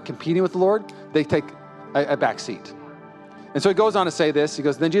hungers that are competing with the Lord, they take a back seat. And so he goes on to say this. He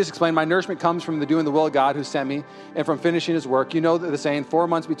goes, then Jesus explained, my nourishment comes from the doing the will of God who sent me and from finishing his work. You know the saying, 4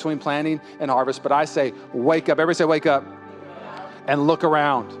 months between planting and harvest, but I say, wake up. Everybody say, wake up and look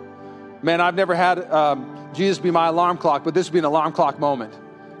around. Man, I've never had Jesus be my alarm clock, but this would be an alarm clock moment.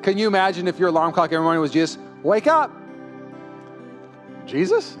 Can you imagine if your alarm clock every morning was just, wake up?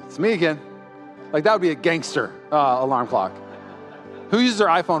 Jesus, it's me again. Like that would be a gangster alarm clock. Who uses their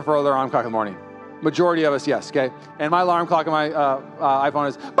iPhone for their alarm clock in the morning? Majority of us, yes, okay? And my alarm clock on my iPhone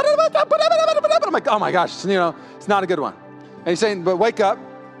is, I'm like, oh my gosh, you know, it's not a good one. And he's saying, but wake up.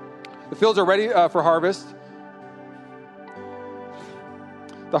 The fields are ready for harvest.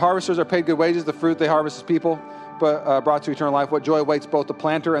 The harvesters are paid good wages. The fruit they harvest is people, but brought to eternal life. What joy awaits both the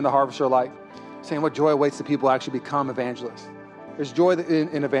planter and the harvester alike. Saying what joy awaits the people who actually become evangelists. There's joy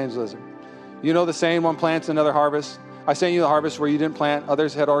in evangelism. You know the saying, one plants, another harvest. I sent you the harvest where you didn't plant.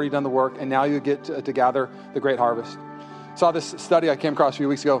 Others had already done the work, and now you get to gather the great harvest. Saw this study I came across a few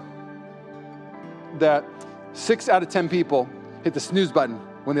weeks ago that 6 out of 10 people hit the snooze button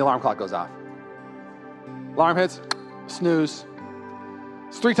when the alarm clock goes off. Alarm hits, snooze.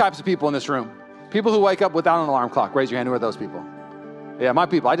 There's 3 types of people in this room. People who wake up without an alarm clock. Raise your hand. Who are those people? Yeah, my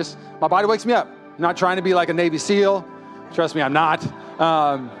people. My body wakes me up. I'm not trying to be like a Navy SEAL. Trust me, I'm not.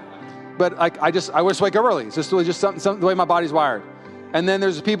 But I just wake up early. It's just something the way my body's wired. And then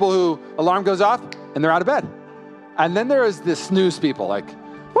there's people who alarm goes off and they're out of bed. And then there is this snooze people, like,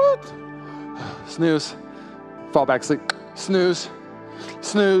 what? Snooze, fall back asleep, snooze,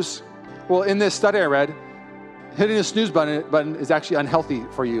 snooze. Well, in this study I read, hitting the snooze button is actually unhealthy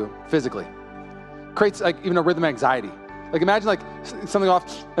for you physically. Creates like even a rhythm anxiety. Like imagine like something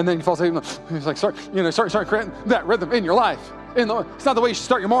off and then you fall asleep. It's like start creating that rhythm in your life. It's not the way you should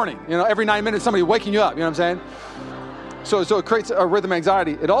start your morning. You know, every 9 minutes somebody waking you up. You know what I'm saying? So it creates a rhythm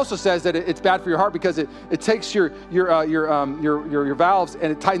anxiety. It also says that it's bad for your heart because it takes your valves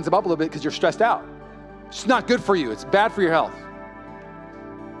and it tightens them up a little bit because you're stressed out. It's not good for you. It's bad for your health.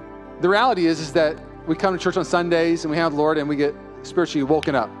 The reality is that we come to church on Sundays and we have the Lord and we get spiritually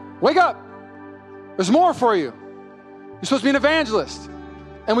woken up. Wake up! There's more for you. You're supposed to be an evangelist.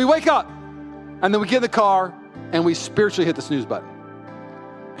 And we wake up. And then we get in the car and we spiritually hit the snooze button.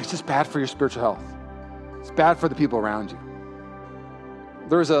 It's just bad for your spiritual health. It's bad for the people around you.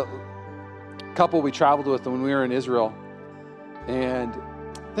 There was a couple we traveled with when we were in Israel, and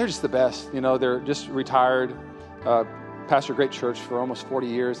they're just the best. You know, they're just retired, pastor a great church for almost 40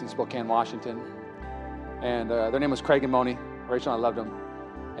 years in Spokane, Washington. And their name was Craig and Moni. Rachel and I loved them.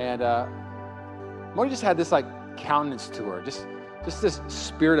 And Moni just had this like countenance to her, just this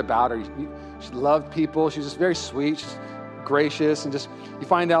spirit about her. She loved people. She was just very sweet. She's gracious, and just I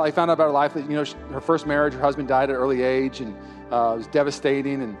found out about her life that, you know, her first marriage, her husband died at an early age, and it was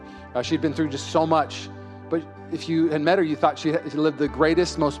devastating, and she'd been through just so much. But if you had met her, you thought she lived the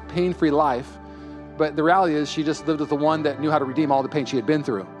greatest, most pain-free life. But the reality is she just lived with the one that knew how to redeem all the pain she had been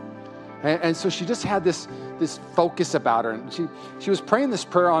through. And so she just had this focus about her. And she was praying this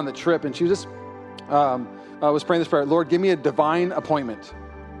prayer on the trip, and she was just was praying this prayer, Lord, give me a divine appointment.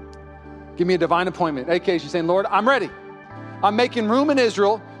 Give me a divine appointment. AK, she's saying, Lord, I'm ready. I'm making room in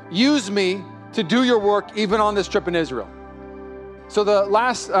Israel. Use me to do your work even on this trip in Israel. So the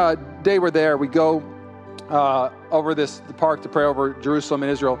last day we're there, we go over the park to pray over Jerusalem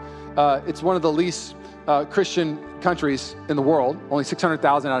and Israel. It's one of the least Christian countries in the world. Only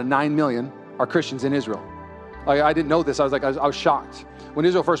 600,000 out of 9 million are Christians in Israel. I didn't know this. I was shocked. When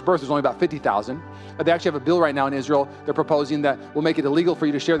Israel first birthed, there was only about 50,000. They actually have a bill right now in Israel. They're proposing that will make it illegal for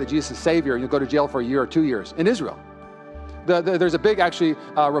you to share that Jesus is Savior, and you'll go to jail for a year or 2 years in Israel. There's a big,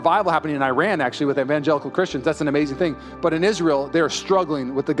 revival happening in Iran, actually, with evangelical Christians. That's an amazing thing. But in Israel, they're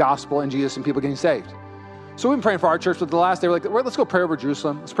struggling with the gospel and Jesus and people getting saved. So we've been praying for our church. But the last day, we're like, let's go pray over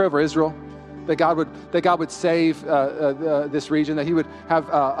Jerusalem. Let's pray over Israel, that God would save this region, that He would have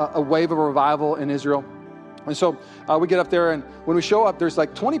a wave of a revival in Israel. And so we get up there, and when we show up, there's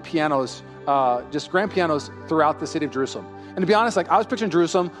like 20 pianos, just grand pianos throughout the city of Jerusalem. And to be honest, I was picturing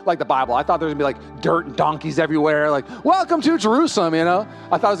Jerusalem like the Bible. I thought there was gonna be like dirt and donkeys everywhere, like, welcome to Jerusalem, you know?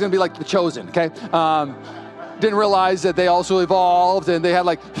 I thought it was gonna be like The Chosen, okay? Didn't realize that they also evolved, and they had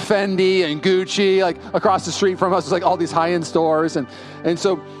like Fendi and Gucci like across the street from us. It's like all these high-end stores. And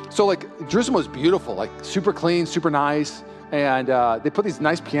so like Jerusalem was beautiful, like super clean, super nice. And they put these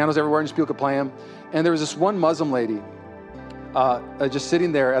nice pianos everywhere and just people could play them. And there was this one Muslim lady just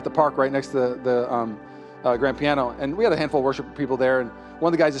sitting there at the park right next to the grand piano. And we had a handful of worship people there. And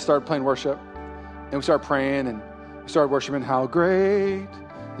one of the guys just started playing worship. And we started praying, and we started worshiping, how great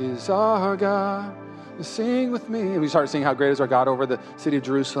is our God. Sing with me. And we started singing how great is our God over the city of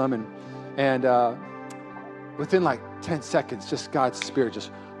Jerusalem. And within like 10 seconds, just God's Spirit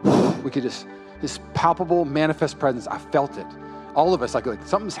we could just, this palpable, manifest presence, I felt it. All of us, like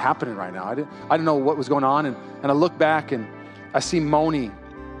something's happening right now. I didn't know what was going on. And I look back, and I see Moni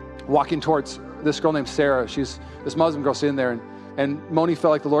walking towards this girl named Sarah. She's this Muslim girl sitting there, and Moni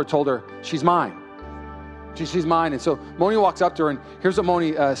felt like the Lord told her, she's mine. She's mine. And so Moni walks up to her, and here's what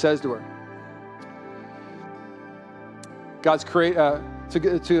Moni says to her. This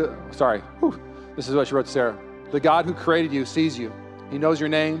is what she wrote to Sarah. The God who created you sees you. He knows your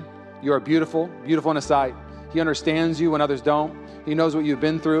name. You are beautiful, beautiful in His sight. He understands you when others don't. He knows what you've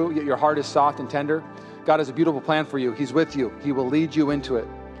been through, yet your heart is soft and tender. God has a beautiful plan for you. He's with you. He will lead you into it.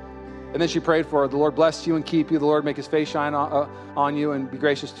 And then she prayed for her. The Lord bless you and keep you. The Lord make His face shine on you and be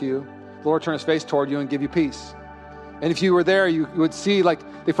gracious to you. The Lord turn His face toward you and give you peace. And if you were there, you would see, like,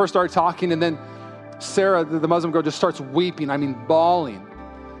 they first started talking, and then Sarah, the Muslim girl, just starts weeping, bawling.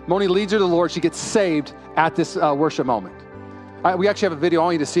 Moni leads her to the Lord. She gets saved at this worship moment. We actually have a video. I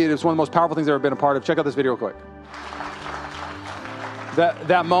want you to see it. It's one of the most powerful things I've ever been a part of. Check out this video real quick.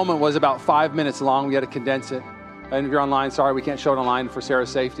 That moment was about 5 minutes long. We had to condense it. And if you're online, sorry, we can't show it online for Sarah's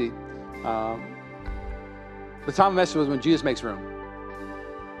safety. The time of message was when Jesus makes room.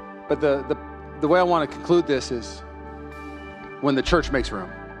 But the way I want to conclude this is when the church makes room.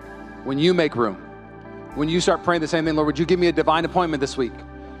 When you make room. When you start praying the same thing, Lord, would you give me a divine appointment this week?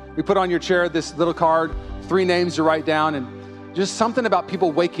 We put on your chair this little card, 3 names to write down, and just something about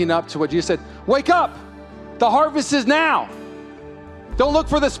people waking up to what Jesus said. Wake up! The harvest is now. Don't look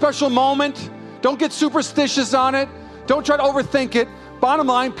for the special moment. Don't get superstitious on it. Don't try to overthink it. Bottom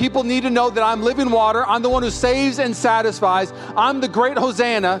line, people need to know that I'm living water. I'm the one who saves and satisfies. I'm the great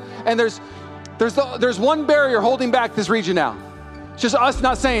Hosanna. And there's one barrier holding back this region now. It's just us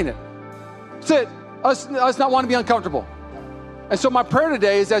not saying it. That's it. Us not wanting to be uncomfortable. And so my prayer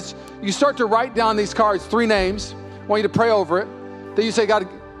today is as you start to write down these cards, 3 names, I want you to pray over it, that you say, God,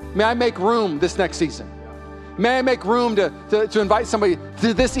 may I make room this next season? May I make room to invite somebody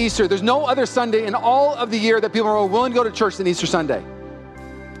to this Easter? There's no other Sunday in all of the year that people are more willing to go to church than Easter Sunday.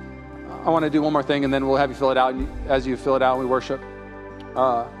 I want to do one more thing, and then we'll have you fill it out. And as you fill it out, we worship.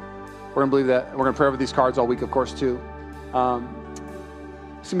 We're going to believe that. We're going to pray over these cards all week, of course, too. It's going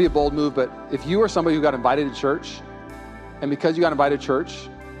to be a bold move, but if you are somebody who got invited to church, and because you got invited to church,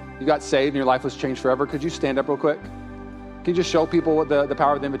 you got saved and your life was changed forever, could you stand up real quick? Can you just show people what the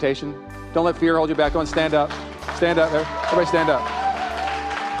power of the invitation? Don't let fear hold you back. Go and stand up. Stand up. Everybody stand up.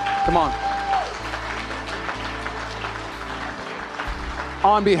 Come on.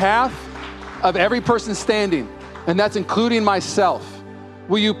 On behalf of every person standing, and that's including myself,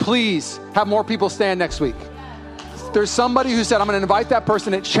 will you please have more people stand next week? There's somebody who said, I'm going to invite that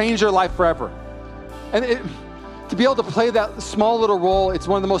person. It changed their life forever. And to be able to play that small little role, it's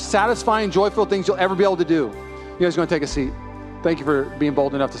one of the most satisfying, joyful things you'll ever be able to do. You guys are going to take a seat. Thank you for being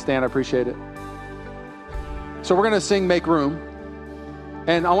bold enough to stand. I appreciate it. So we're going to sing Make Room.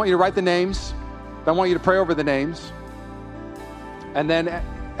 And I want you to write the names. I want you to pray over the names. And then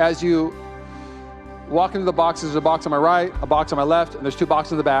as you walk into the boxes, there's a box on my right, a box on my left, and there's 2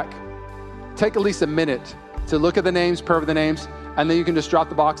 boxes in the back. Take at least a minute to look at the names, pray over the names, and then you can just drop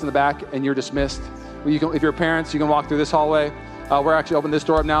the box in the back and you're dismissed. If you're parents, you can walk through this hallway. We're actually opening this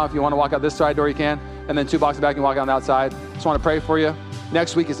door up now. If you want to walk out this side door, you can. And then 2 boxes back, you can walk out on the outside. Just want to pray for you.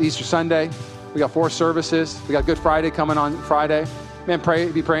 Next week is Easter Sunday. We got 4 services. We got Good Friday coming on Friday. Man,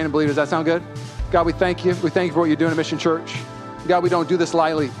 be praying and believe. Does that sound good? God, we thank you. We thank you for what you're doing at Mission Church. God, we don't do this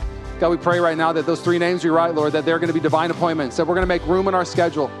lightly. God, we pray right now that those 3 names we write, Lord, that they're going to be divine appointments, that we're going to make room in our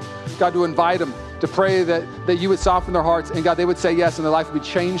schedule. God, to invite them, to pray that you would soften their hearts, and God, they would say yes, and their life would be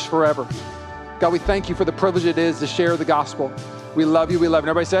changed forever. God, we thank you for the privilege it is to share the gospel. We love you. We love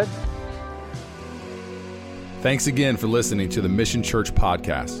you. Everybody said? Thanks again for listening to the Mission Church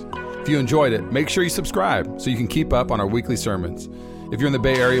podcast. If you enjoyed it, make sure you subscribe so you can keep up on our weekly sermons. If you're in the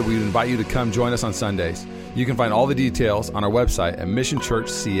Bay Area, we invite you to come join us on Sundays. You can find all the details on our website at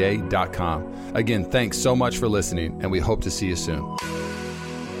missionchurchca.com. Again, thanks so much for listening, and we hope to see you soon.